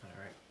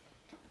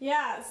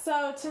Yeah,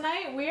 so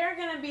tonight we are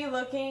going to be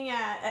looking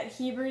at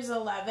Hebrews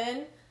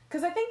 11,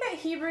 because I think that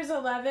Hebrews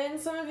 11,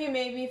 some of you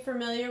may be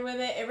familiar with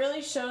it, it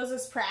really shows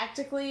us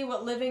practically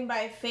what living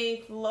by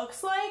faith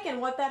looks like and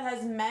what that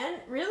has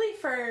meant really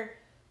for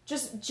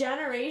just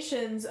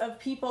generations of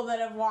people that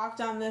have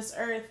walked on this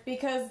earth,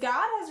 because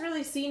God has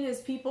really seen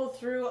his people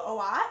through a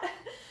lot,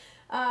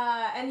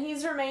 and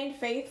he's remained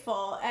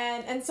faithful.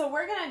 And so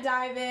we're going to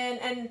dive in,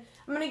 and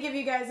I'm going to give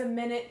you guys a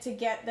minute to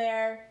get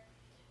there,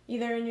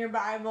 either in your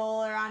Bible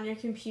or on your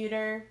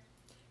computer,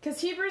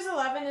 because Hebrews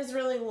 11 is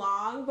really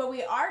long, but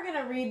we are going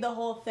to read the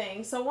whole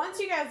thing. So once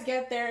you guys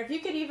get there, if you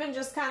could even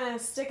just kind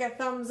of stick a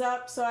thumbs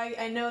up so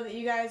I know that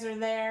you guys are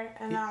there,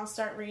 and then I'll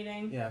start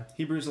reading. Yeah,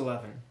 Hebrews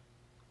 11.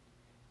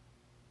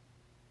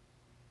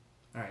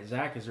 All right,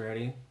 Zach is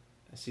ready.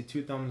 I see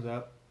 2 thumbs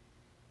up.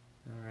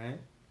 All right,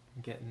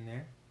 I'm getting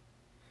there.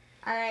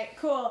 All right,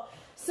 cool.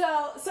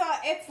 So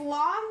it's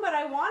long, but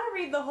I want to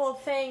read the whole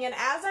thing, and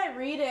as I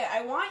read it,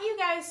 I want you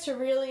guys to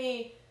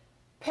really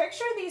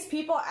picture these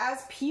people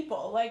as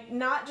people, like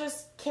not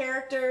just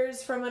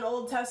characters from an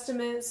Old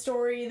Testament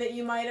story that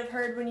you might have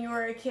heard when you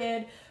were a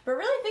kid, but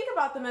really think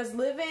about them as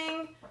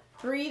living,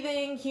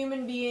 breathing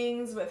human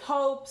beings with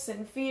hopes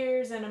and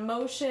fears and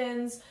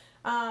emotions,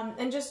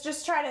 and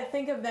just try to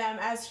think of them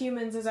as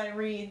humans as I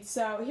read.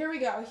 So here we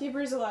go,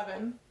 Hebrews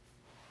 11.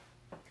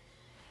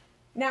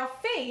 Now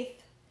faith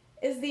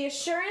is the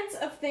assurance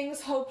of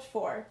things hoped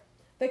for,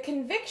 the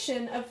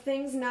conviction of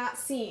things not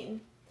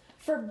seen.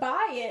 For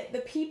by it the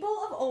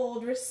people of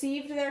old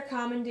received their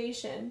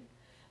commendation.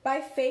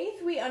 By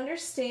faith we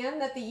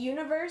understand that the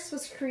universe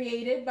was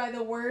created by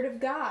the word of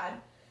God,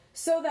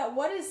 so that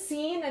what is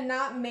seen and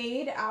not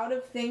made out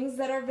of things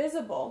that are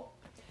visible.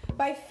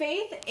 By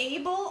faith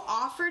Abel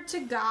offered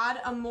to God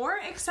a more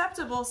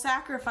acceptable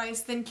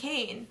sacrifice than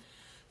Cain,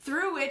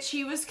 through which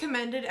he was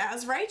commended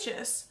as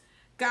righteous,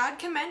 God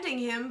commending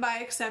him by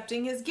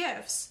accepting his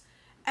gifts.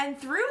 And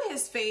through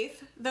his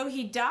faith, though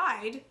he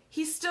died,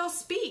 he still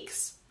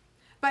speaks.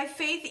 By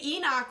faith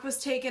Enoch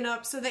was taken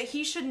up so that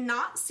he should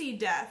not see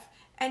death,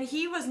 and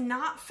he was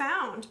not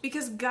found,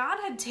 because God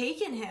had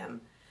taken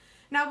him.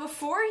 Now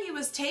before he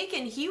was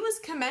taken, he was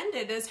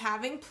commended as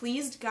having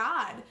pleased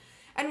God.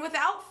 And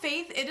without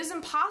faith it is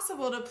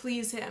impossible to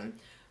please him.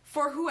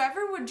 For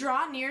whoever would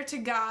draw near to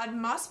God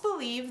must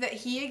believe that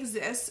he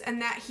exists,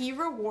 and that he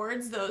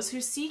rewards those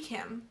who seek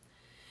him.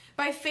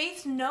 By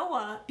faith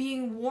Noah,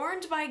 being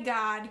warned by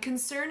God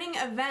concerning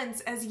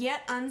events as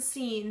yet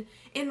unseen,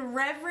 in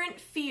reverent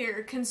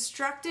fear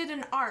constructed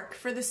an ark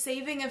for the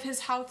saving of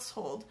his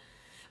household.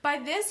 By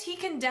this he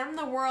condemned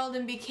the world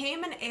and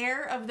became an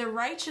heir of the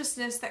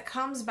righteousness that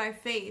comes by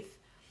faith.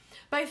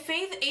 By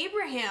faith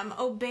Abraham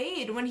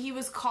obeyed when he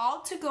was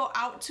called to go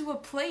out to a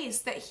place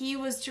that he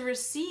was to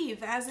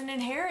receive as an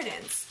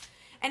inheritance.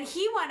 And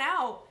he went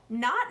out,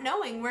 not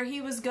knowing where he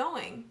was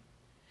going.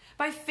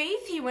 By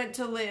faith he went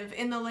to live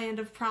in the land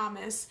of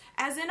promise,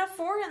 as in a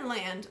foreign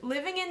land,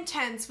 living in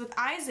tents with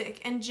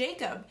Isaac and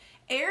Jacob,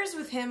 heirs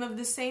with him of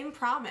the same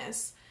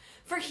promise.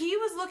 For he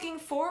was looking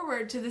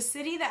forward to the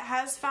city that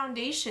has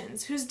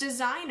foundations, whose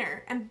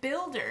designer and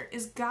builder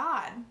is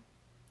God.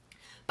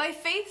 By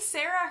faith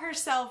Sarah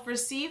herself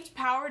received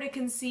power to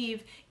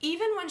conceive,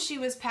 even when she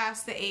was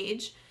past the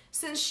age,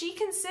 since she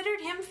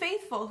considered him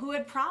faithful who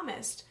had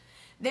promised.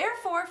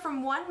 Therefore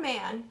from one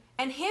man,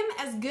 and him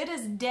as good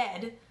as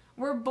dead,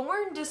 were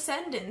born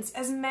descendants,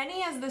 as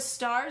many as the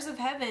stars of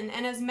heaven,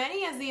 and as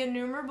many as the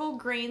innumerable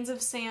grains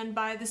of sand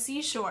by the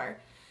seashore.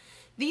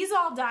 These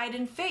all died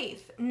in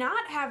faith,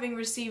 not having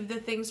received the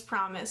things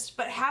promised,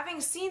 but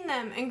having seen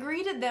them and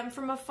greeted them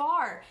from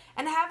afar,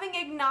 and having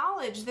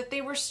acknowledged that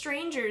they were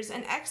strangers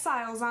and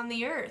exiles on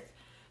the earth.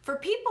 For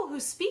people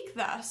who speak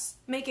thus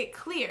make it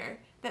clear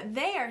that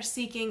they are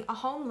seeking a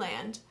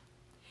homeland.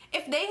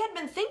 If they had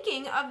been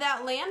thinking of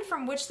that land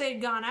from which they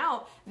had gone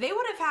out, they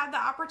would have had the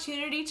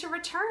opportunity to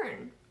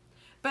return.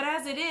 But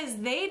as it is,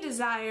 they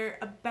desire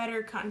a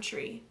better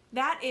country,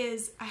 that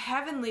is, a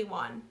heavenly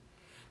one.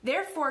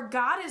 Therefore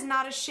God is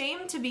not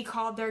ashamed to be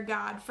called their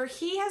God, for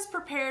he has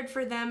prepared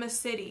for them a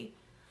city.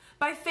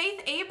 By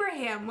faith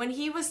Abraham, when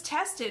he was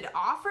tested,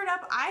 offered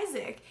up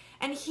Isaac,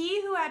 and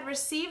he who had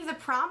received the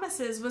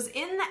promises was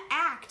in the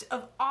act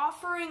of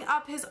offering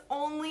up his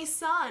only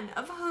son,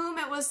 of whom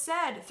it was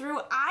said,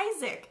 "Through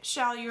Isaac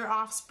shall your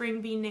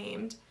offspring be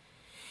named."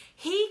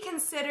 He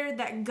considered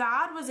that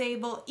God was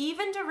able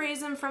even to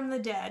raise him from the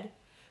dead,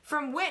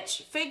 from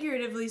which,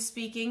 figuratively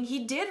speaking, he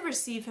did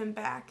receive him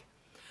back.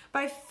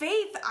 By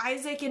faith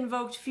Isaac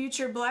invoked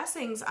future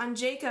blessings on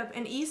Jacob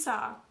and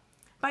Esau.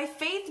 By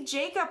faith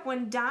Jacob,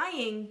 when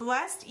dying,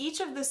 blessed each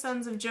of the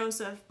sons of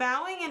Joseph,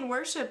 bowing in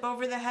worship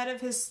over the head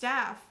of his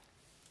staff.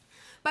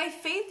 By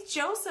faith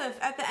Joseph,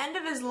 at the end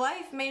of his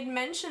life, made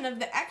mention of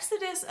the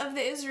exodus of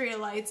the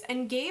Israelites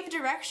and gave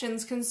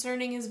directions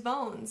concerning his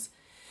bones.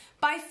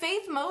 By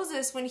faith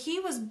Moses, when he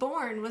was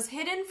born, was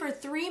hidden for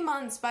 3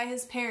 months by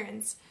his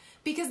parents,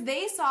 because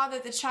they saw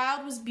that the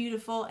child was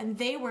beautiful, and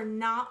they were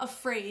not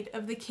afraid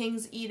of the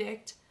king's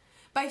edict.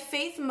 By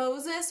faith,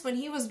 Moses, when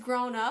he was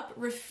grown up,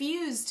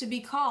 refused to be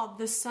called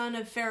the son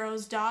of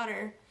Pharaoh's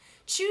daughter,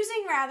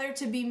 choosing rather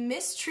to be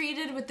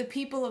mistreated with the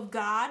people of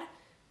God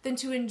than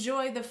to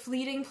enjoy the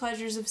fleeting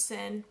pleasures of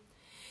sin.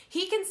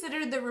 He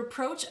considered the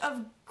reproach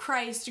of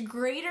Christ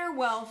greater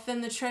wealth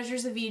than the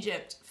treasures of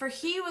Egypt, for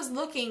he was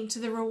looking to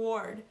the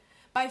reward.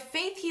 By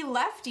faith he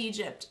left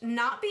Egypt,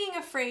 not being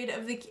afraid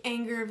of the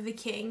anger of the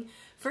king,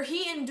 for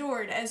he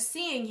endured as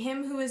seeing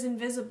him who is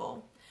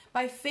invisible.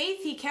 By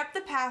faith he kept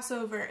the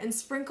Passover and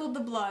sprinkled the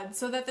blood,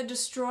 so that the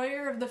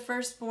destroyer of the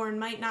firstborn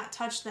might not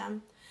touch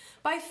them.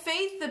 By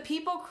faith the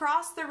people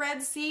crossed the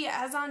Red Sea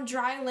as on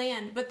dry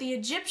land, but the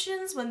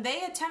Egyptians, when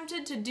they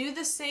attempted to do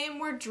the same,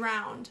 were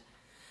drowned.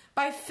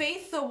 By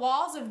faith the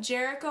walls of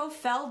Jericho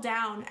fell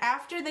down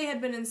after they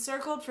had been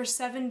encircled for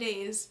 7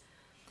 days.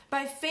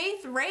 By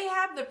faith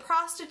Rahab the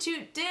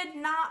prostitute did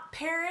not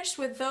perish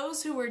with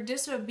those who were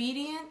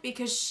disobedient,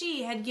 because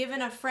she had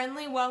given a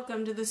friendly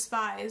welcome to the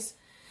spies.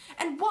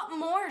 And what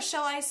more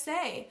shall I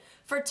say?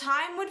 For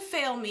time would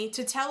fail me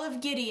to tell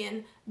of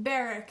Gideon,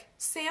 Barak,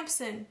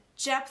 Samson,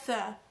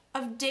 Jephthah,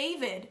 of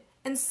David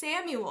and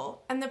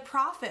Samuel and the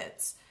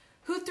prophets,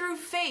 who through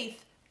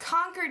faith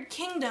conquered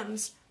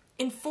kingdoms,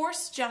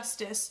 enforced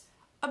justice,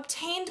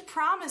 obtained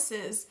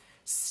promises,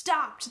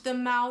 stopped the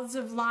mouths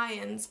of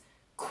lions,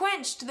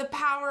 quenched the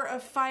power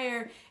of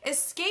fire,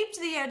 escaped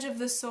the edge of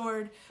the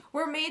sword,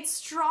 were made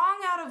strong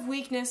out of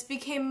weakness,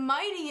 became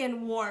mighty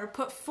in war,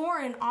 put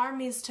foreign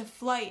armies to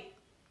flight.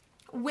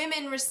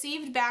 Women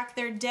received back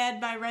their dead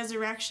by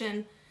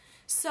resurrection.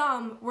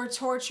 Some were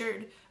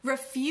tortured,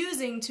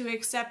 refusing to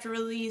accept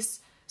release,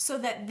 so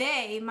that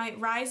they might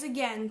rise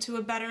again to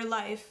a better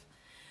life.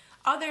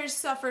 Others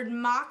suffered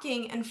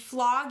mocking and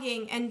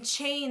flogging and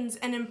chains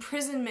and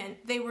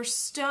imprisonment. They were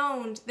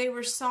stoned. They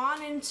were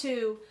sawn in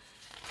two.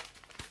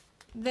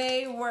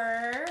 They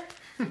were...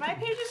 My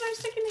pages are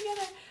sticking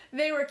together.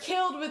 They were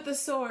killed with the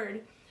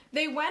sword.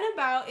 They went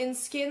about in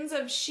skins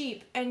of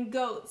sheep and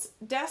goats,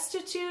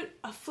 destitute,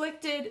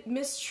 afflicted,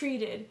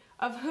 mistreated,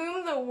 of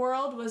whom the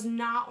world was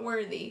not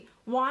worthy,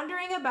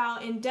 wandering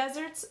about in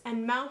deserts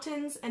and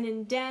mountains and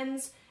in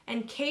dens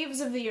and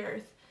caves of the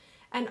earth.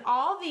 And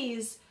all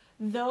these,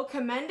 though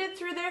commended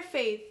through their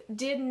faith,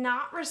 did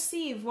not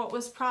receive what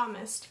was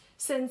promised,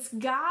 since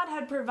God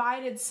had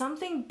provided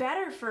something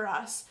better for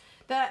us,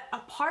 that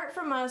apart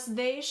from us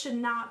they should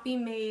not be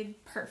made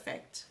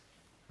perfect.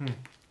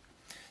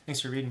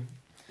 Thanks for reading.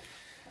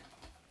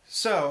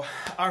 So,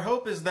 our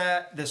hope is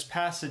that this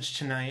passage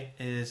tonight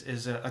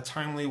is a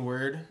timely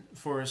word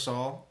for us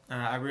all.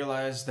 I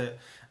realize that,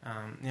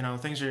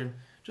 things are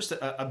just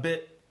a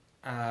bit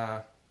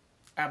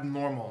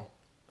abnormal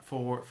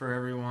for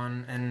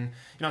everyone.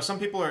 And, some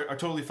people are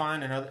totally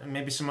fine, and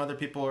maybe some other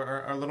people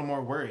are a little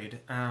more worried.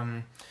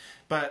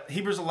 But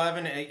Hebrews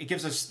 11, it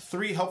gives us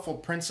 3 helpful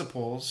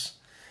principles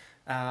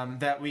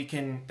that we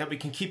can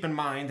keep in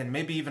mind and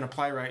maybe even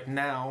apply right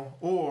now,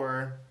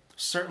 or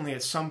certainly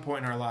at some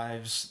point in our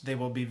lives, they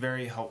will be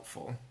very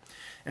helpful.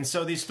 And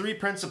so these 3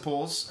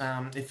 principles,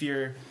 if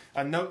you're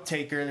a note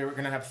taker, they're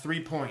going to have 3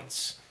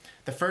 points.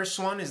 The first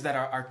one is that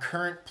our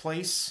current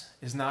place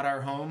is not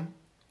our home.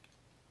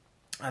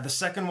 The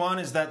second one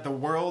is that the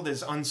world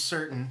is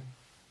uncertain.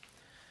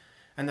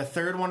 And the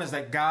third one is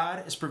that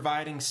God is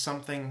providing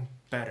something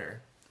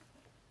better.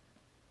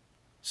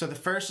 So the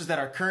first is that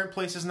our current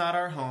place is not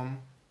our home.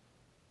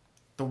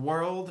 The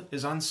world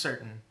is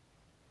uncertain.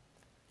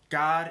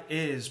 God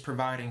is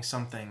providing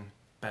something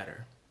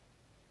better.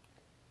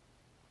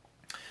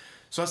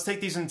 So let's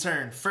take these in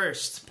turn.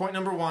 First, point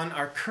number 1,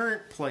 our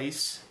current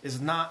place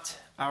is not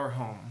our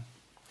home.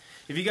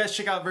 If you guys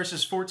check out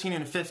verses 14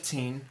 and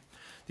 15,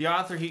 the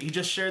author, he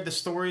just shared the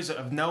stories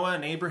of Noah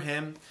and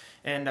Abraham.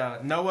 And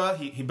Noah,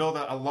 he built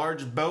a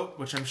large boat,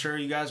 which I'm sure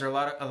you guys are a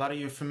lot of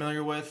you are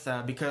familiar with,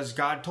 because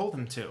God told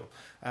him to,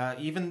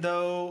 even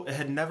though it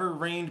had never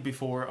rained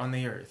before on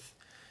the earth.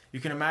 You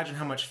can imagine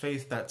how much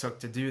faith that took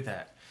to do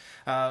that.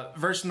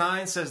 Verse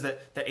 9 says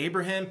that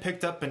Abraham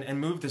picked up and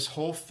moved his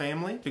whole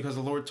family because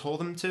the Lord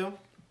told him to,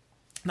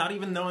 not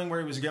even knowing where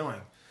he was going.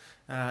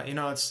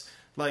 It's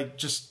like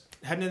just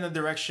heading in a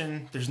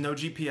direction, there's no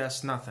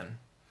GPS, nothing.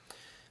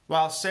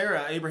 While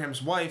Sarah,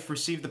 Abraham's wife,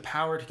 received the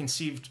power to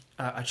conceive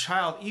a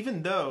child,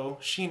 even though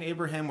she and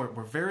Abraham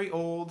were very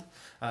old,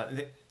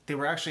 they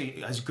were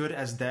actually as good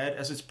as dead,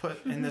 as it's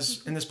put in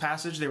this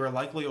passage. They were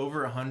likely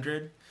over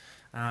 100.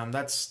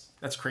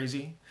 That's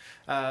crazy.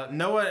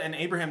 Noah and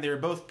Abraham, they were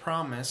both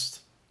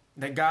promised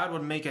that God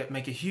would make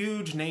a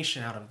huge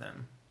nation out of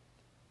them,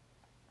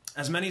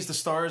 as many as the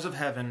stars of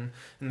heaven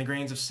and the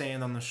grains of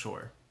sand on the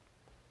shore.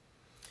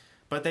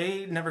 But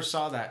they never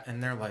saw that in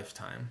their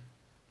lifetime.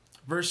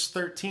 Verse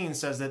 13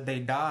 says that they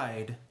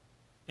died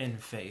in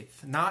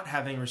faith, not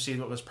having received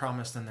what was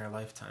promised in their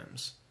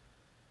lifetimes.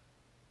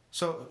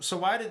 So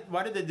why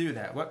did they do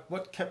that?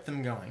 What kept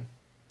them going?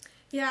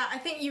 Yeah, I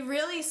think you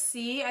really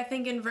see,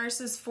 in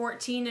verses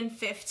 14 and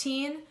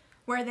 15,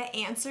 where the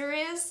answer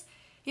is.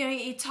 You know,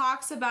 he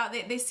talks about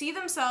they see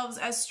themselves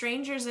as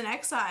strangers and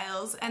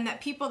exiles, and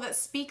that people that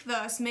speak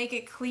thus make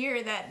it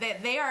clear that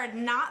they are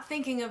not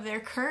thinking of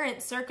their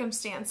current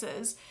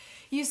circumstances.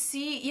 You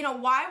see, you know,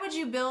 why would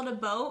you build a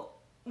boat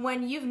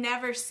when you've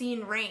never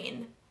seen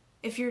rain,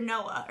 if you're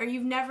Noah, or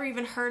you've never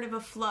even heard of a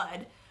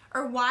flood?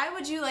 Or why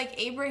would you,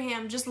 like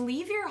Abraham, just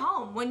leave your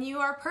home when you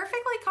are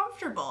perfectly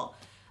comfortable?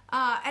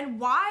 And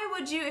why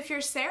would you, if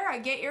you're Sarah,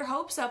 get your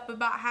hopes up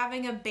about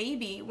having a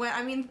baby? When,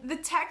 I mean, the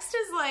text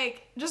is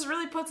like, just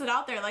really puts it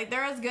out there. Like,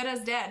 they're as good as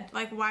dead.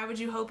 Like, why would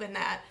you hope in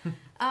that?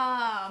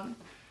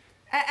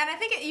 And I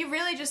think you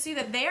really just see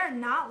that they are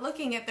not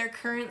looking at their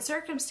current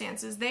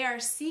circumstances. They are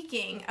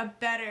seeking a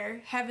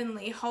better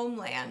heavenly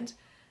homeland.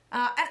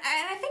 And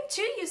I think,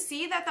 too, you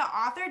see that the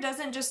author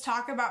doesn't just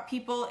talk about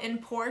people in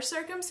poor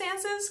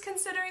circumstances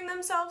considering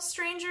themselves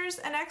strangers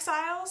and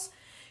exiles.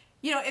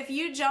 You know, if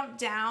you jump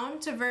down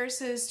to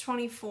verses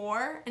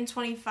 24 and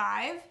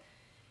 25,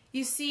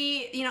 you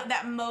see, you know,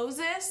 that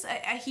Moses,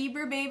 a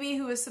Hebrew baby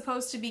who was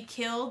supposed to be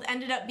killed,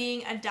 ended up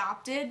being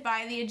adopted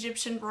by the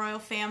Egyptian royal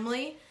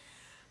family.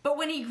 But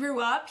when he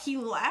grew up, he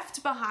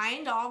left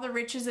behind all the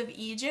riches of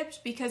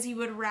Egypt because he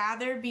would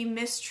rather be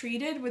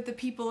mistreated with the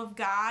people of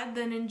God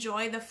than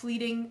enjoy the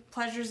fleeting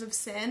pleasures of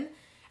sin.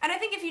 And I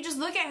think if you just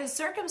look at his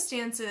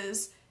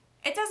circumstances,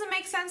 it doesn't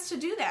make sense to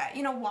do that.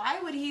 You know,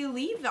 why would he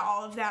leave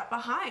all of that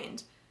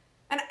behind?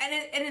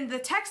 And the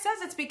text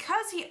says it's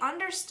because he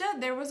understood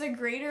there was a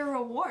greater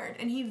reward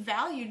and he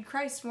valued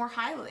Christ more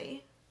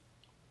highly.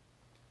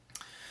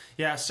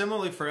 Yeah,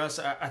 similarly for us,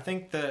 I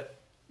think that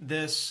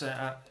this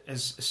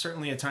is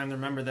certainly a time to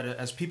remember that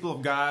as people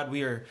of God,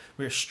 we are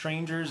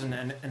strangers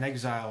and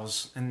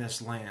exiles in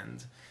this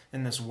land,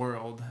 in this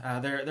world.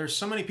 There's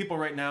so many people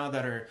right now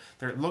that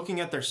they're looking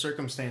at their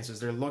circumstances,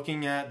 they're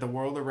looking at the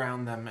world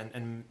around them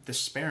and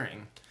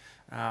despairing,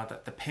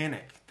 the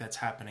panic that's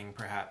happening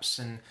perhaps,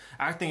 and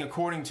acting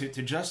according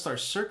to just our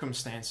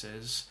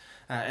circumstances.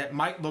 It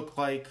might look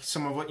like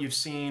some of what you've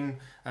seen,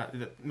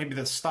 maybe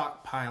the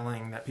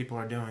stockpiling that people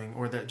are doing,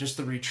 or just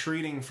the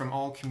retreating from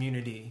all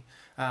community,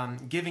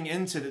 giving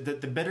into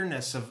the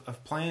bitterness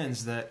of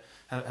plans that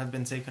have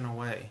been taken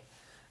away.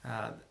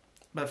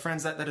 But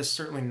friends, that is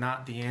certainly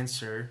not the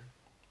answer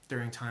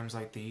during times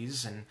like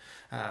these, and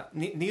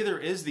neither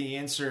is the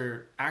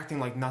answer acting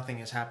like nothing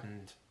has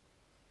happened,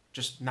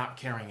 just not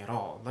caring at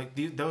all. Like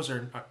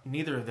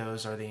neither of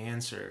those are the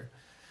answer.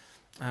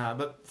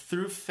 But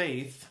through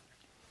faith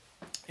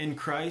in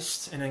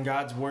Christ and in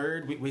God's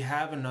Word, we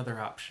have another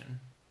option.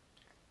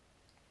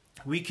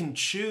 We can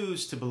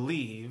choose to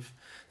believe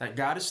that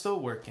God is still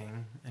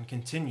working and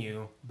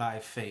continue by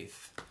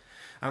faith.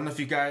 I don't know if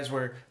you guys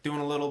were doing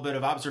a little bit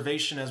of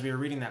observation as we were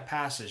reading that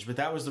passage, but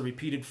that was the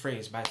repeated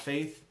phrase, by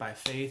faith, by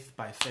faith,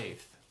 by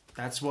faith.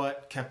 That's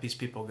what kept these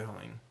people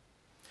going.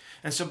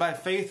 And so by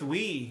faith,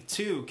 we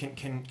too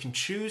can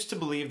choose to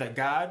believe that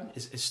God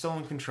is still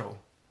in control.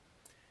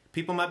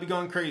 People might be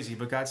going crazy,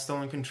 but God's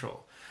still in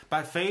control.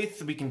 By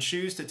faith, we can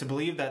choose to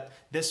believe that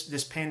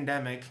this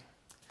pandemic,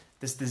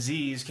 this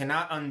disease,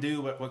 cannot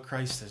undo what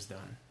Christ has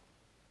done.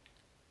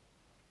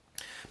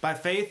 By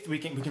faith, we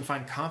can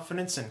find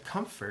confidence and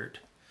comfort,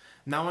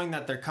 knowing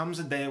that there comes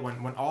a day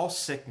when all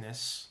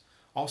sickness,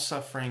 all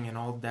suffering, and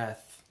all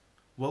death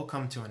will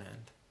come to an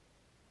end.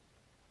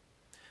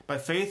 By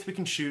faith, we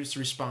can choose to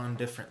respond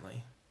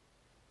differently.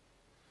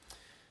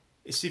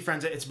 You see,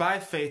 friends, it's by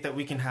faith that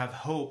we can have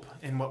hope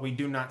in what we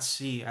do not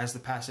see, as the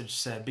passage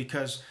said,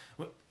 because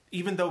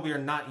even though we are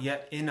not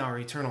yet in our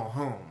eternal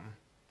home,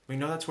 we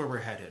know that's where we're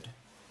headed.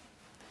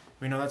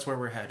 We know that's where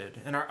we're headed.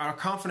 And our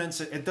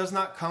confidence, it does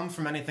not come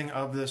from anything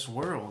of this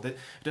world. It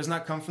does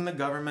not come from the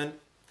government.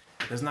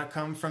 It does not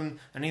come from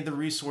any of the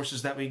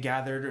resources that we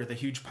gathered or the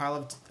huge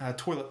pile of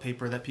toilet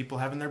paper that people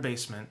have in their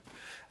basement.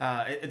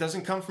 It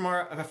doesn't come from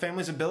our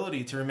family's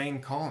ability to remain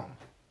calm.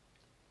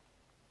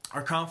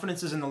 Our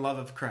confidence is in the love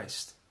of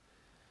Christ,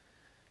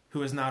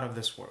 who is not of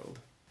this world.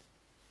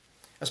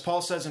 As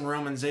Paul says in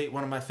Romans 8,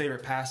 one of my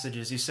favorite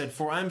passages, he said,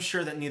 "For I am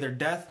sure that neither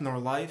death nor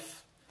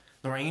life,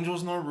 nor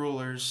angels nor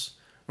rulers,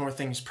 nor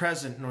things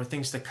present, nor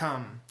things to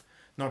come,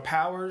 nor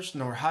powers,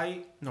 nor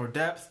height, nor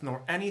depth,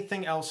 nor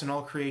anything else in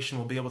all creation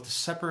will be able to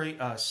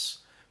separate us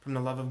from the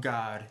love of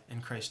God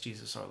in Christ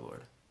Jesus our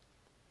Lord."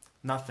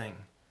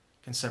 Nothing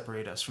can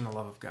separate us from the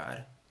love of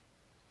God.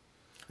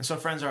 And so,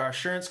 friends, our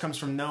assurance comes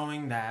from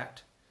knowing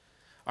that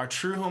our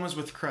true home is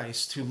with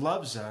Christ, who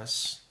loves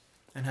us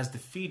and has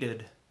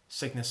defeated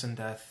sickness and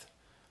death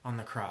on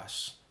the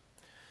cross.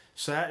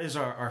 So that is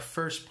our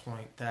first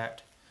point,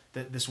 that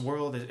this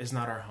world is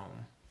not our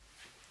home.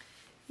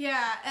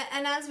 Yeah,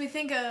 and as we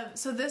think of,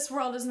 so this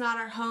world is not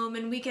our home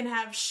and we can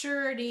have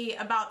surety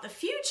about the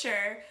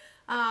future,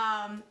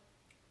 that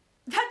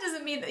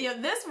doesn't mean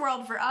that, this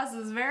world for us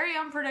is very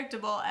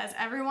unpredictable, as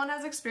everyone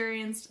has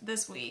experienced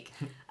this week.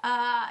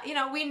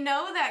 We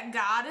know that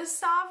God is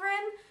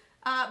sovereign,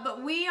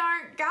 but we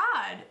aren't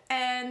God,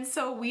 and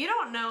so we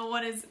don't know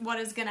what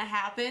is going to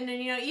happen.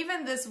 And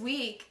even this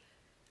week,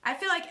 I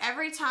feel like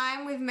every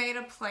time we've made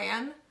a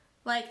plan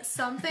Like,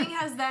 something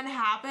has then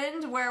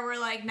happened where we're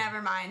like,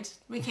 never mind,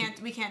 we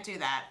can't do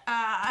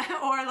that.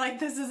 Or like,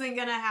 this isn't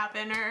gonna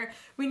happen, or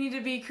we need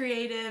to be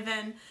creative.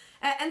 And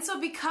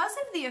so because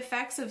of the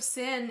effects of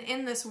sin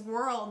in this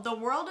world, the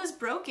world is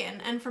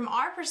broken. And from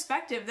our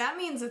perspective, that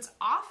means it's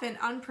often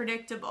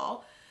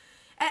unpredictable.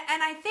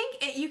 And I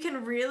think you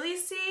can really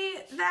see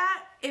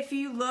that if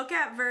you look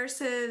at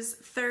verses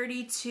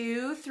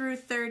 32 through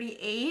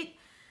 38.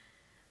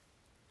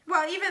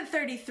 Well, even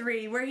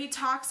 33, where he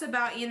talks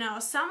about,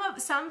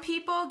 some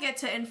people get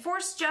to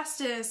enforce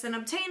justice and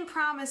obtain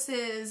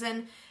promises,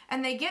 and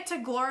they get to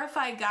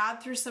glorify God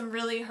through some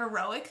really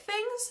heroic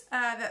things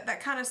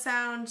that kind of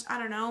sound, I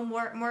don't know,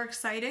 more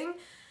exciting.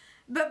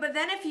 But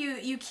then if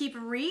you keep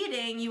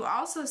reading, you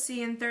also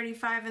see in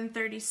 35 and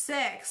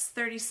 36,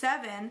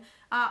 37,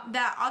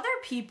 that other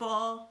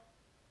people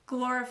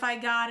glorify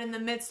God in the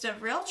midst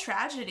of real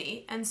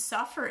tragedy and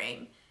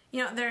suffering.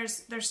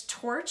 There's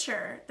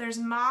torture, there's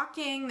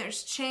mocking,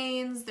 there's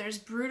chains, there's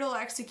brutal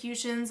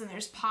executions, and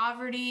there's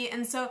poverty.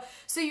 And so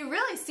you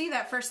really see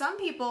that for some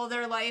people,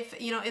 their life,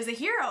 is a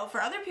hero. For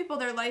other people,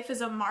 their life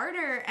is a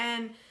martyr.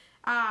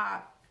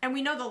 And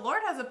we know the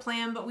Lord has a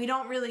plan, but we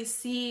don't really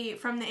see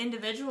from the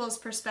individual's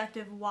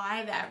perspective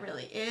why that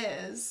really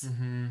is.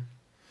 Mm-hmm.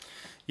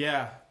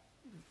 Yeah.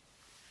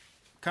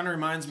 Kind of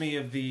reminds me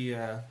of the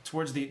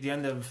towards the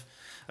end of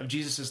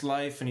Jesus'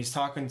 life, and he's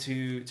talking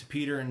to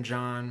Peter and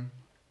John.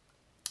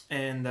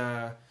 And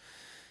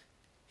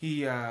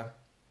Jesus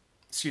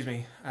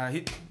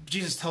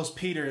tells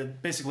Peter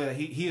basically that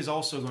he is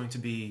also going to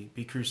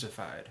be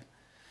crucified.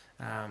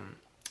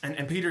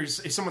 And Peter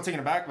is somewhat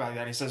taken aback by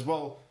that. He says,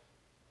 well,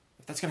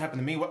 if that's going to happen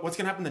to me, what's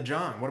going to happen to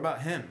John? What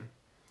about him?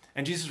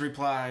 And Jesus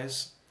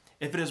replies,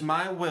 if it is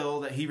my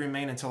will that he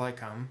remain until I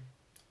come,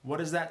 what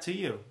is that to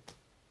you?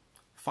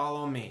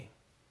 Follow me.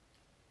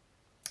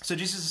 So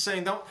Jesus is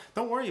saying,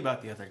 don't worry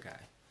about the other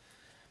guy.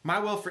 My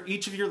will for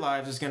each of your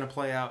lives is going to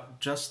play out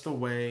just the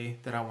way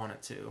that I want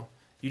it to.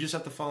 You just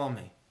have to follow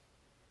me.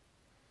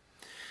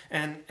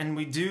 And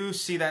we do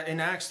see that in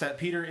Acts that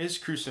Peter is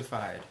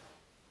crucified.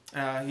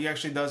 He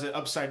actually does it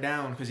upside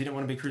down because he didn't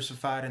want to be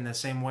crucified in the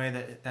same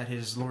way that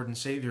his Lord and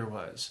Savior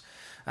was.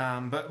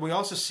 But we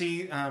also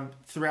see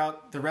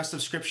throughout the rest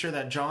of Scripture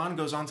that John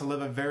goes on to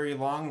live a very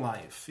long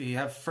life. You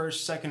have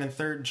 1st, 2nd, and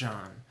 3rd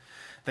John,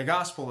 the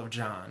Gospel of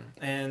John.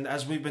 And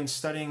as we've been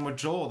studying with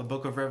Joel, the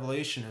book of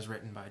Revelation is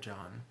written by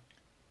John.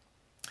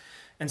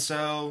 And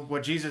so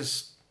what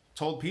Jesus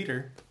told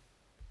Peter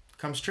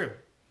comes true.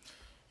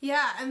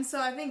 Yeah, and so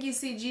I think you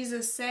see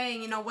Jesus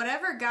saying,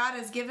 whatever God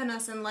has given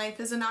us in life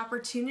is an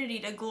opportunity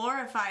to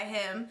glorify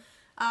him.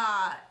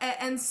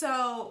 And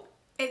so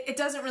it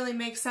doesn't really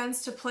make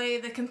sense to play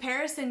the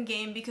comparison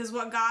game, because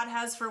what God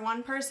has for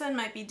one person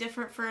might be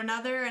different for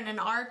another, and in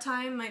our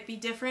time might be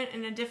different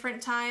in a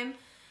different time.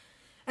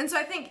 And so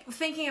I think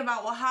thinking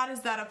about, well, how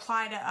does that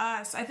apply to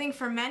us? I think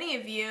for many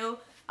of you,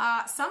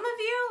 some of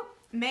you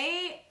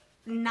may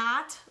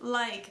not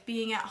like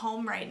being at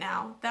home right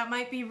now. That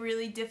might be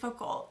really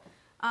difficult.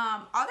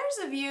 Others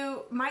of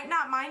you might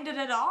not mind it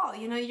at all.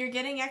 You're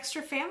getting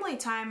extra family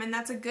time, and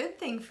that's a good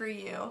thing for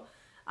you.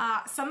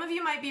 Some of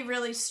you might be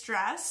really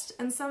stressed,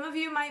 and some of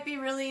you might be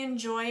really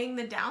enjoying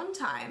the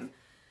downtime.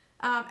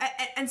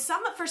 And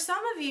for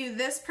some of you,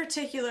 this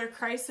particular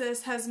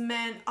crisis has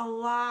meant a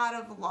lot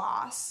of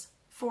loss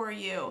for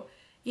you.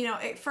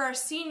 For our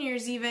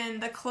seniors, even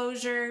the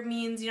closure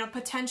means,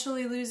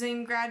 potentially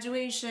losing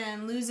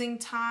graduation, losing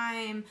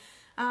time.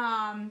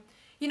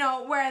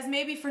 Whereas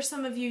maybe for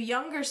some of you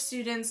younger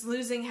students,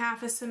 losing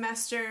half a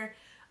semester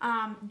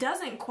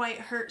doesn't quite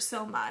hurt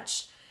so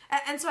much.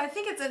 And so I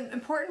think it's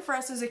important for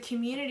us as a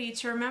community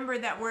to remember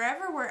that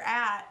wherever we're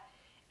at,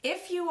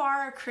 if you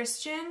are a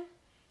Christian,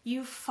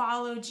 you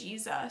follow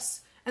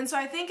Jesus. And so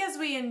I think as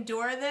we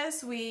endure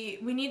this, we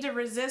need to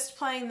resist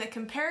playing the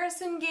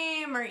comparison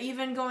game, or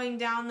even going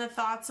down the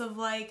thoughts of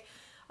like,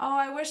 oh,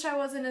 I wish I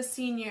wasn't a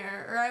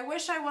senior, or I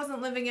wish I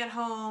wasn't living at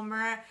home,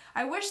 or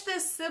I wish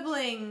this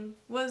sibling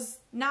was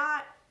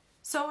not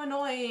so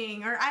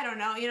annoying, or I don't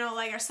know,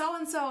 or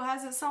so-and-so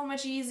has it so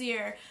much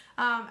easier.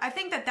 I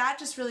think that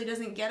just really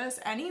doesn't get us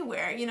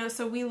anywhere,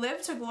 so we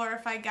live to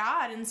glorify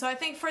God. And so I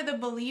think for the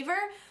believer,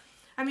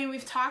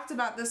 we've talked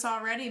about this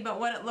already, but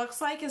what it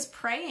looks like is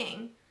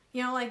praying.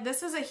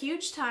 This is a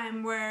huge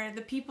time where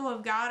the people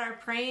of God are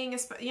praying,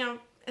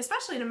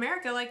 especially in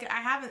America, like I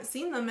haven't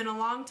seen them in a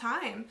long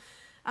time.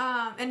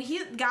 And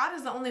God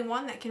is the only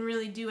one that can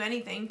really do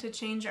anything to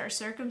change our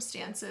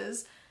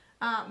circumstances.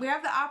 We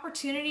have the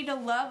opportunity to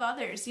love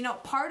others.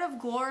 Part of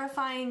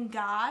glorifying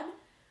God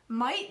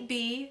might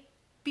be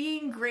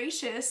being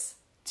gracious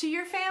to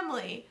your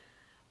family.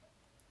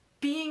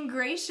 Being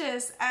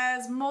gracious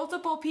as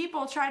multiple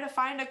people try to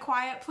find a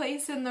quiet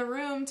place in the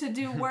room to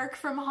do work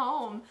from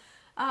home.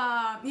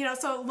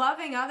 So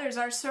loving others,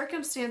 our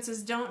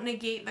circumstances don't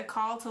negate the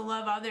call to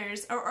love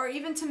others, or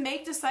even to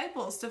make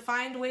disciples, to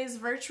find ways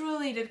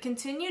virtually to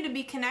continue to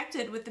be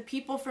connected with the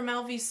people from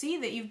LVC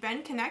that you've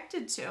been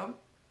connected to.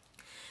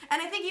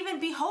 And I think even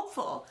be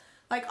hopeful.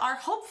 Like, our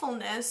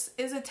hopefulness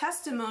is a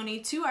testimony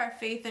to our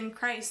faith in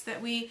Christ,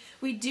 that we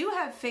do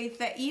have faith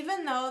that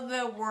even though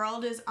the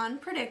world is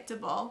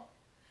unpredictable,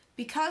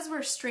 because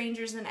we're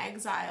strangers and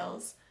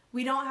exiles,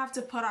 we don't have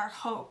to put our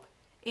hope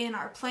in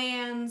our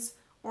plans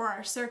or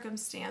our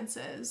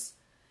circumstances.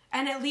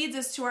 And it leads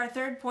us to our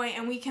third point,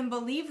 and we can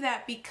believe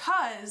that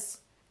because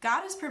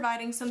God is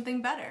providing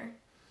something better.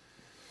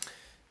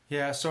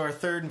 Yeah, so our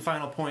third and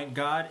final point,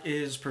 God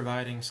is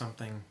providing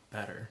something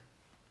better.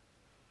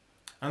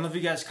 I don't know if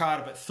you guys caught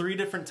it, but 3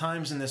 different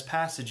times in this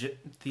passage,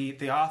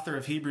 the author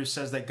of Hebrews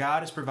says that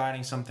God is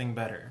providing something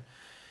better.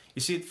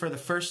 You see, for the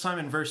first time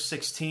in verse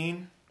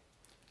 16,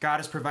 God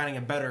is providing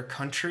a better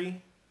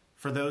country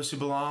for those who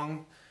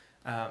long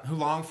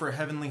for a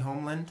heavenly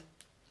homeland.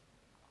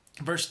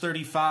 Verse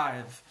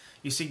 35,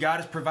 you see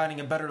God is providing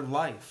a better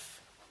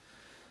life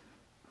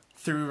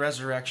through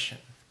resurrection.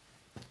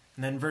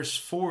 And then verse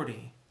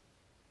 40,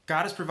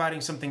 God is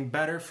providing something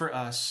better for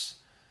us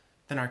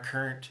than our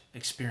current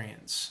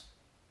experience.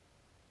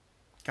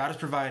 God is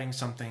providing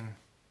something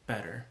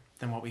better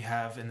than what we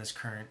have in this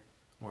current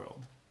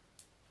world.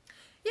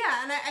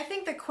 Yeah, and I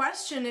think the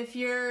question, if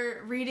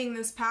you're reading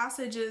this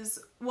passage, is,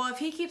 well, if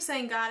he keeps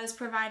saying God is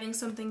providing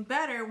something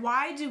better,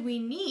 why do we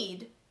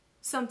need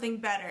something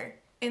better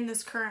in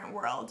this current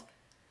world?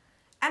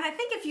 And I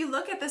think if you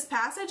look at this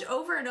passage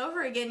over and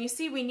over again, you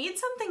see we need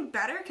something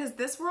better because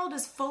this world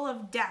is full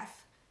of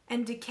death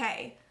and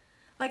decay.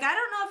 Like, I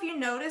don't know if you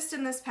noticed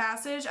in this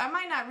passage, I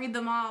might not read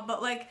them all,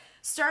 but like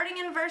starting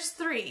in verse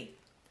 3,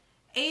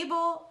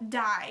 Abel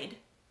died.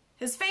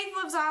 His faith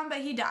lives on, but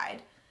he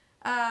died.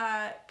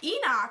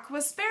 Enoch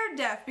was spared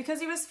death because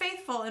he was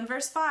faithful in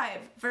verse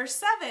 5. Verse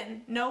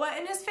 7, Noah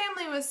and his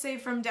family was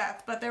saved from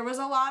death, but there was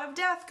a lot of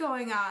death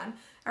going on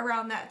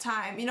around that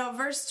time.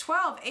 Verse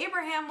 12,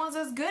 Abraham was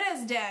as good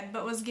as dead,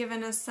 but was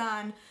given a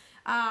son.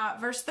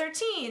 Verse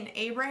 13,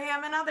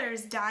 Abraham and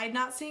others died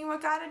not seeing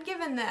what God had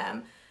given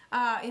them.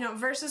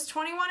 Verses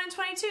 21 and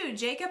 22,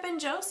 Jacob and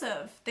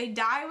Joseph, they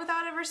die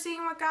without ever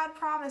seeing what God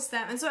promised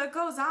them. And so it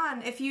goes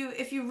on. If you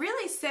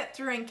really sit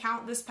through and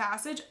count this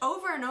passage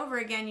over and over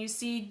again, you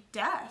see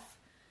death.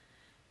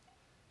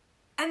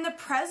 And the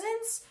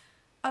presence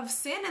of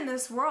sin in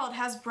this world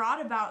has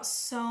brought about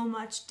so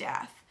much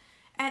death.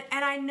 And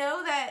I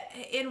know that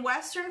in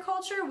Western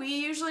culture, we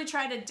usually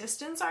try to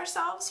distance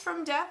ourselves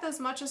from death as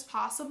much as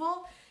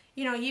possible.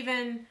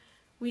 Even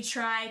we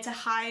try to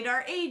hide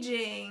our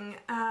aging,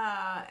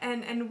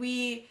 and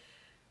we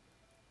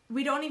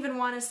don't even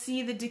want to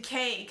see the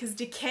decay, because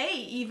decay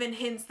even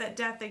hints that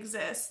death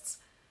exists.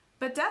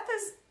 But death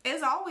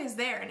is always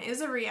there and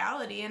is a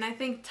reality. And I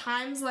think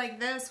times like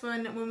this,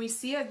 when we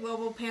see a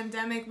global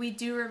pandemic, we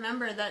do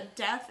remember that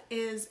death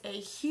is a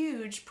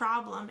huge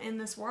problem in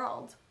this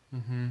world.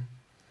 Mm-hmm.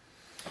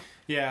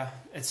 Yeah,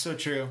 it's so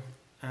true.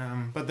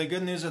 But the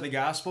good news of the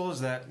gospel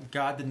is that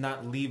God did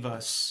not leave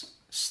us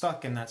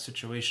stuck in that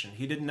situation.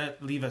 He did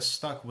not leave us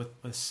stuck with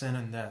sin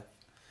and death.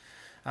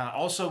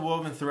 Also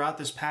woven throughout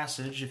this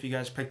passage, if you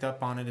guys picked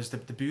up on it, is the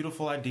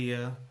beautiful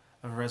idea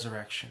of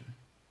resurrection.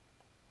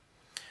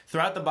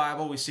 Throughout the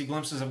Bible, we see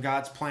glimpses of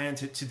God's plan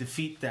to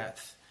defeat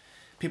death.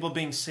 People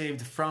being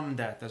saved from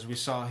death, as we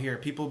saw here.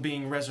 People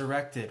being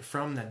resurrected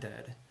from the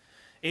dead.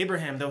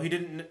 Abraham, though he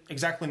didn't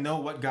exactly know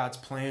what God's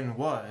plan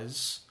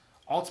was,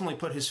 ultimately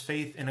put his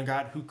faith in a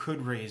God who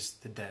could raise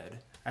the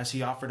dead, as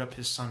he offered up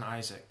his son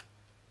Isaac.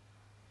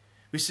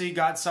 We see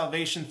God's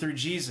salvation through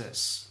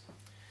Jesus.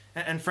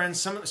 And friends,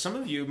 some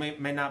of you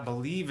may not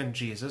believe in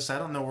Jesus. I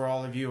don't know where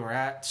all of you are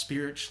at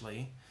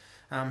spiritually.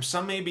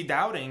 Some may be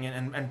doubting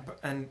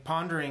and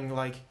pondering,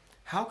 like,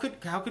 how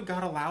could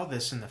God allow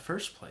this in the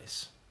first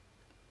place?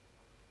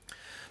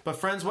 But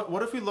friends,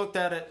 what if we looked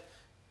at it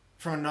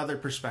from another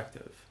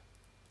perspective?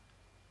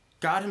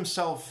 God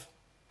himself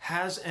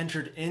has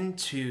entered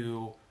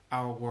into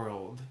our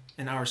world,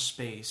 in our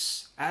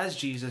space, as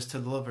Jesus to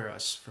deliver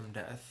us from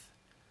death.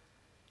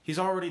 He's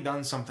already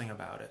done something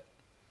about it.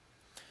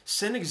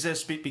 Sin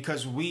exists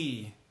because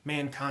we,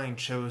 mankind,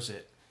 chose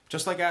it.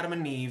 Just like Adam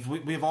and Eve,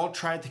 we have all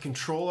tried to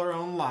control our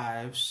own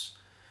lives,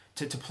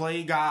 to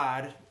play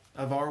God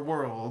of our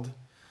world,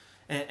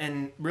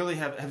 and really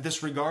have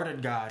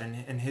disregarded God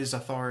and his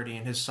authority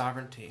and his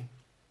sovereignty.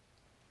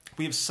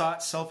 We have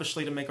sought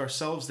selfishly to make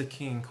ourselves the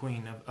king and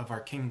queen of our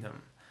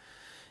kingdom.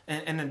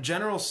 And in a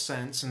general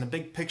sense, in the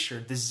big picture,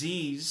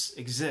 disease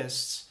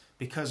exists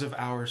because of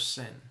our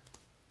sin,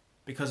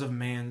 because of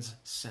man's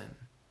sin.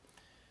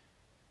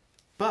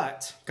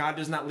 But God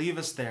does not leave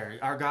us there.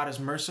 Our God is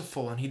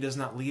merciful, and he does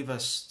not leave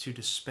us to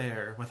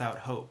despair without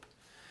hope.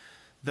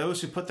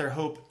 Those who put their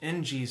hope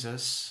in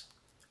Jesus,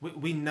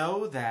 we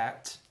know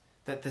that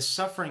the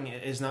suffering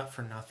is not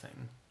for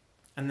nothing,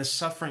 and the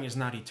suffering is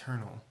not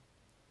eternal.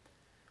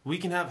 We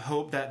can have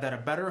hope that a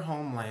better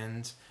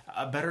homeland,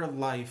 a better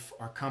life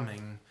are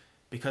coming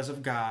because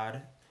of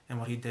God and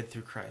what he did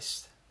through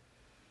Christ.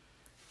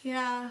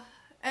 Yeah,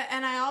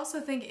 and I also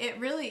think it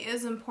really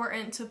is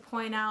important to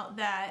point out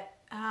that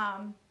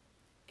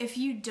if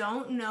you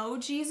don't know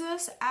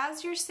Jesus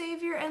as your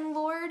Savior and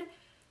Lord,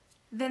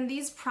 then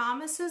these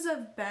promises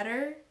of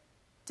better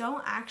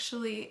don't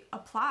actually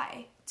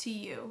apply to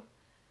you.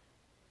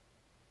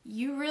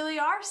 You really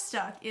are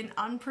stuck in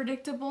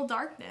unpredictable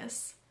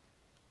darkness.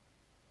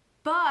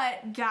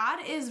 But God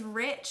is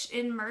rich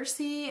in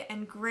mercy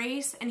and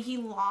grace, and he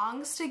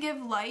longs to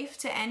give life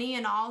to any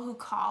and all who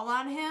call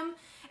on him.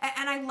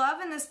 And I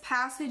love in this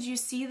passage, you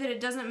see that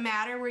it doesn't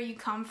matter where you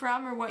come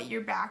from or what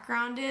your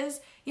background is.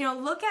 You know,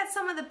 look at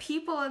some of the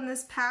people in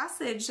this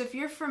passage. If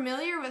you're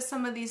familiar with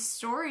some of these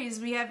stories,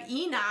 we have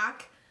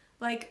Enoch,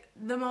 like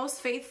the most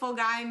faithful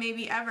guy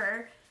maybe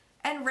ever,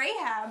 and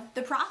Rahab,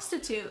 the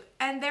prostitute.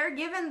 And they're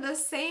given the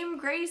same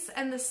grace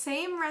and the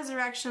same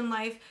resurrection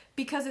life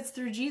because it's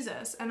through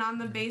Jesus and on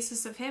the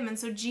basis of him. And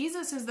so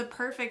Jesus is the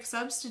perfect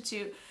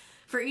substitute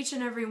for each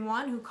and every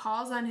one who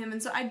calls on him.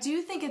 And so I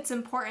do think it's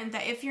important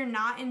that if you're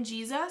not in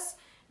Jesus,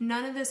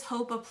 none of this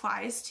hope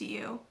applies to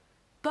you.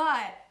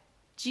 But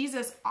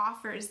Jesus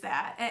offers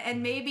that.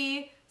 And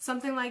maybe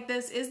something like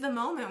this is the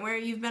moment where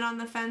you've been on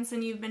the fence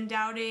and you've been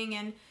doubting,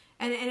 and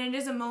it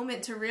is a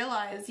moment to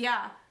realize,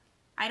 yeah,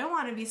 I don't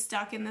want to be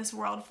stuck in this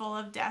world full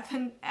of death,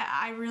 and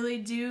I really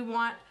do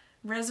want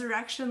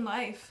resurrection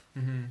life.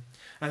 Mm-hmm.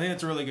 I think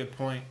that's a really good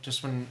point.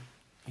 Just when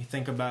you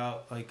think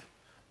about like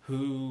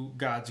who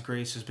God's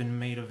grace has been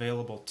made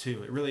available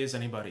to, it really is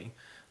anybody.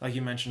 Like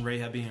you mentioned,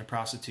 Rahab being a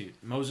prostitute,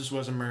 Moses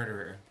was a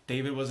murderer,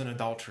 David was an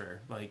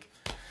adulterer. Like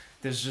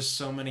there's just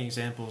so many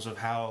examples of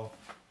how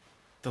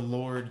the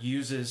Lord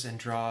uses and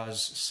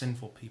draws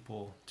sinful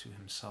people to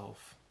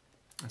himself,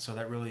 and so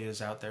that really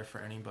is out there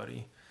for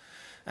anybody.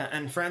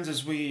 And friends,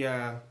 as we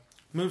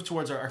move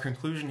towards our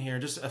conclusion here,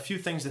 just a few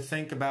things to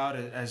think about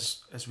as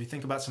we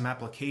think about some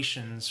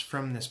applications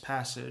from this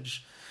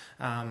passage.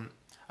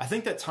 I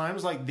think that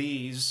times like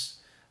these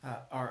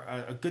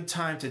are a good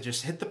time to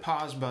just hit the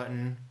pause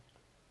button,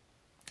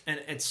 and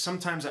it's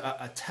sometimes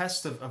a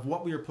test of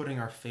what we are putting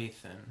our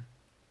faith in.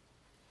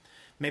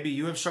 Maybe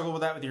you have struggled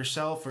with that with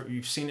yourself, or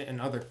you've seen it in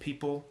other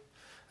people.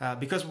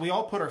 Because we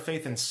all put our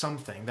faith in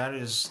something. That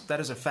is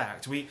a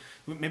fact.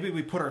 Maybe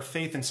we put our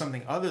faith in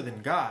something other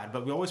than God,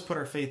 but we always put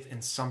our faith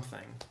in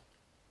something.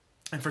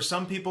 And for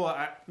some people,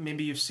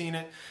 maybe you've seen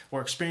it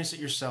or experienced it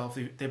yourself,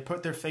 they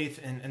put their faith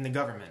in the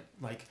government.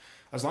 Like,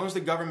 as long as the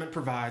government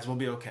provides, we'll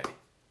be okay.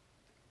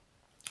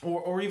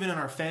 Or even in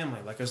our family,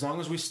 like as long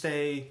as we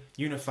stay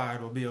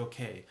unified, we'll be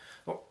okay.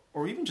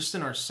 Or even just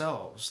in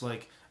ourselves,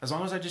 like as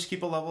long as I just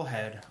keep a level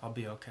head, I'll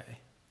be okay.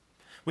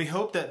 We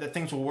hope that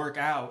things will work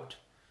out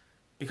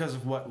because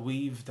of what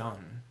we've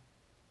done.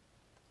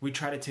 We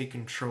try to take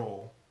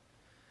control.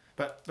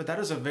 But that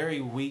is a very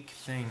weak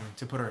thing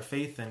to put our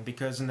faith in,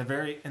 because in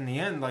the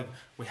end, like,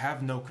 we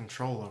have no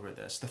control over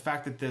this. The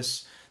fact that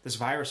this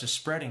virus is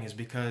spreading is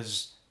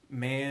because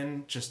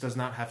man just does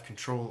not have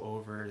control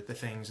over the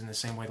things in the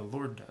same way the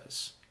Lord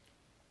does.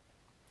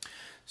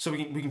 So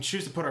we can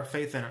choose to put our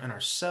faith in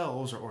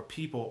ourselves or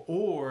people,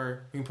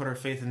 or we can put our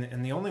faith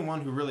in the only one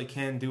who really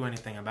can do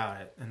anything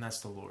about it, and that's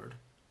the Lord.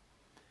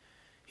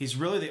 He's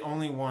really the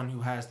only one who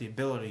has the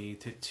ability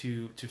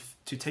to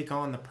take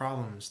on the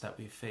problems that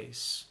we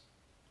face.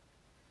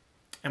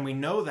 And we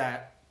know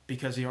that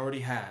because he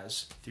already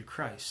has through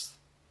Christ.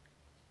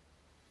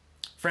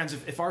 Friends,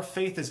 if our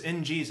faith is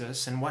in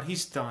Jesus and what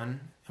he's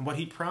done and what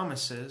he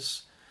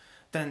promises,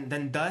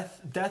 then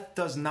death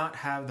does not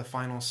have the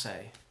final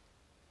say.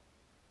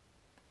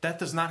 Death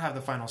does not have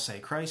the final say.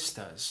 Christ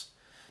does.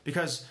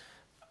 Because,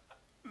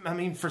 I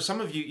mean, for some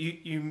of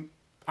you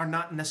are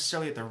not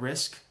necessarily at the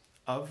risk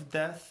of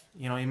death.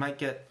 You know, you might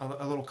get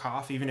a little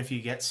cough even if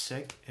you get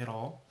sick at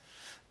all.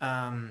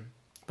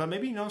 But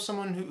maybe you know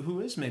someone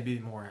who is maybe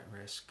more at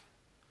risk.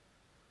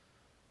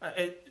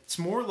 It's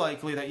more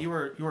likely that you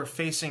are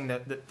facing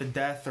the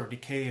death or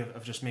decay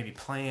of just maybe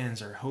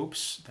plans or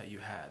hopes that you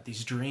had,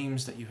 these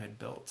dreams that you had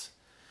built.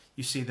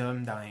 You see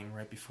them dying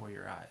right before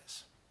your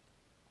eyes.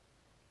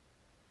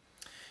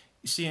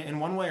 You see, in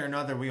one way or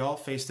another, we all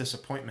face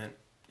disappointment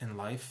in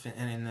life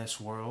and in this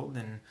world,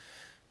 and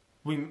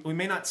we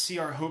may not see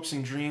our hopes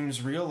and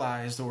dreams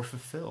realized or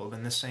fulfilled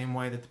in the same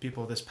way that the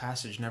people of this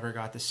passage never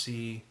got to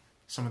see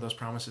some of those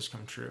promises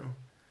come true.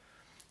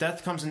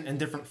 Death comes in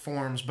different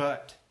forms,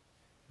 but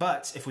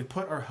if we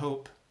put our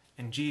hope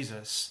in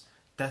Jesus,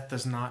 death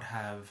does not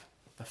have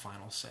the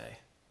final say.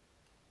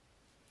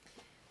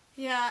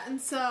 Yeah, and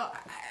so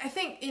I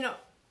think,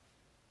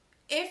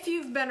 if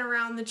you've been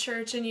around the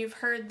church and you've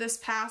heard this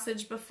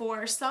passage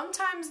before,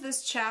 sometimes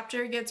this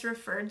chapter gets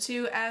referred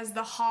to as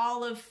the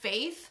Hall of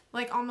Faith,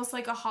 like almost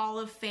like a Hall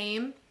of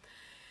Fame.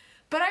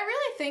 But I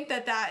really think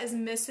that is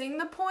missing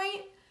the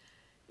point.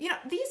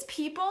 These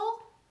people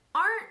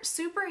aren't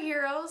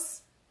superheroes.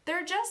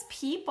 They're just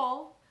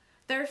people.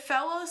 They're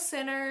fellow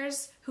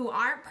sinners who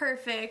aren't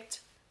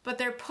perfect, but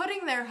they're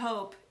putting their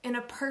hope in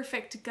a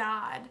perfect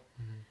God.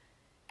 Mm-hmm.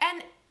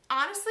 And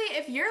honestly,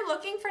 if you're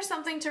looking for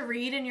something to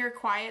read in your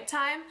quiet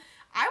time,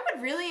 I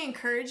would really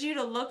encourage you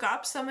to look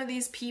up some of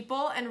these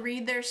people and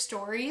read their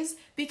stories,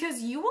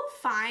 because you will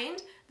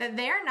find that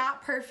they're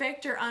not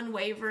perfect or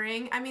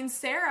unwavering. I mean,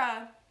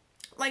 Sarah,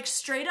 like,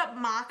 straight up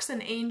mocks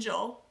an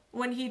angel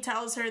when he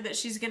tells her that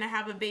she's going to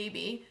have a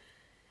baby.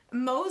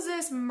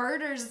 Moses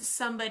murders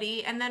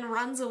somebody and then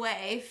runs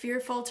away,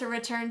 fearful to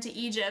return to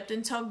Egypt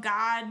until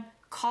God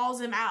calls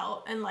him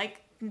out and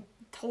like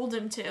told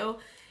him to.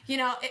 You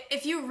know,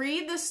 if you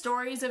read the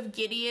stories of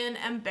Gideon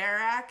and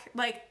Barak,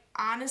 like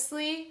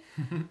honestly,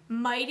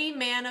 mighty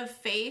man of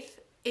faith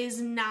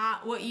is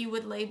not what you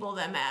would label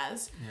them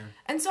as. Yeah.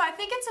 And so I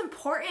think it's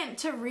important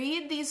to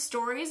read these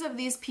stories of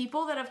these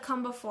people that have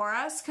come before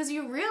us, because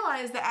you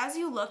realize that as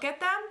you look at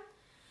them,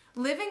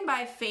 living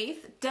by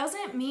faith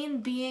doesn't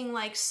mean being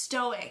like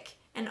stoic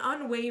and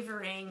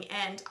unwavering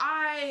and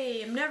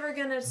I am never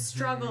gonna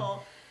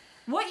struggle.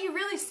 What you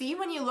really see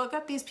when you look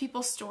up these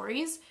people's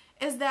stories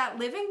is that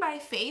living by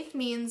faith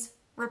means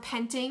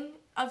repenting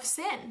of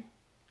sin.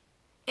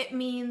 It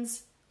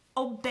means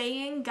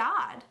obeying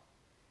God.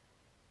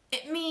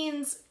 It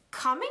means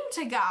coming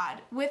to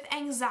God with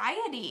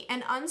anxiety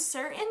and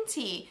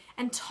uncertainty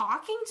and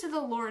talking to the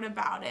Lord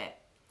about it.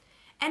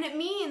 And it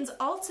means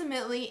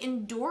ultimately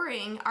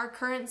enduring our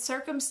current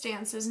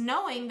circumstances,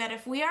 knowing that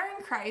if we are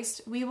in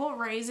Christ, we will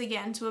rise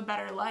again to a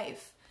better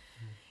life.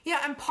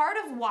 Yeah, and part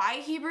of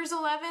why Hebrews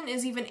 11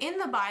 is even in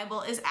the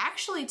Bible is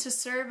actually to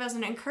serve as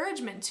an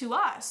encouragement to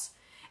us.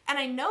 And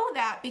I know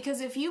that because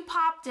if you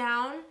pop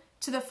down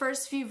to the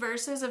first few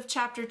verses of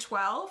chapter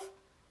 12,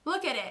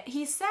 look at it.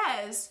 He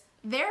says,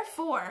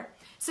 therefore,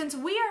 since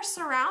we are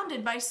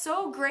surrounded by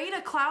so great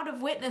a cloud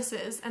of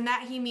witnesses, and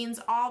that he means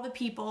all the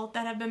people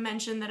that have been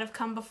mentioned that have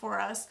come before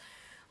us,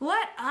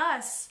 let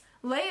us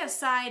lay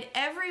aside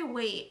every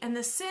weight and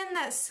the sin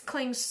that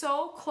clings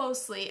so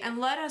closely, and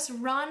let us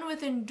run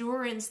with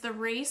endurance the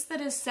race that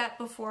is set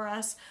before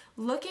us,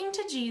 looking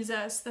to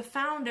Jesus, the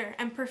founder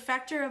and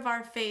perfecter of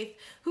our faith,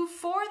 who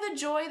for the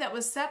joy that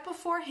was set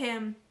before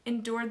him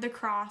endured the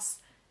cross,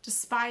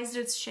 despised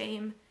its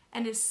shame,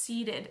 and is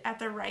seated at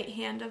the right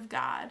hand of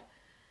God.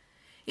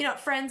 You know,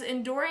 friends,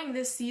 enduring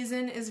this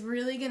season is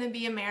really going to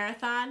be a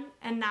marathon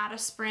and not a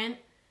sprint.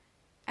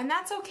 And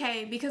that's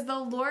okay, because the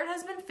Lord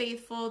has been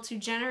faithful to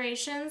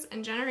generations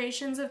and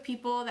generations of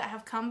people that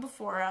have come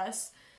before us.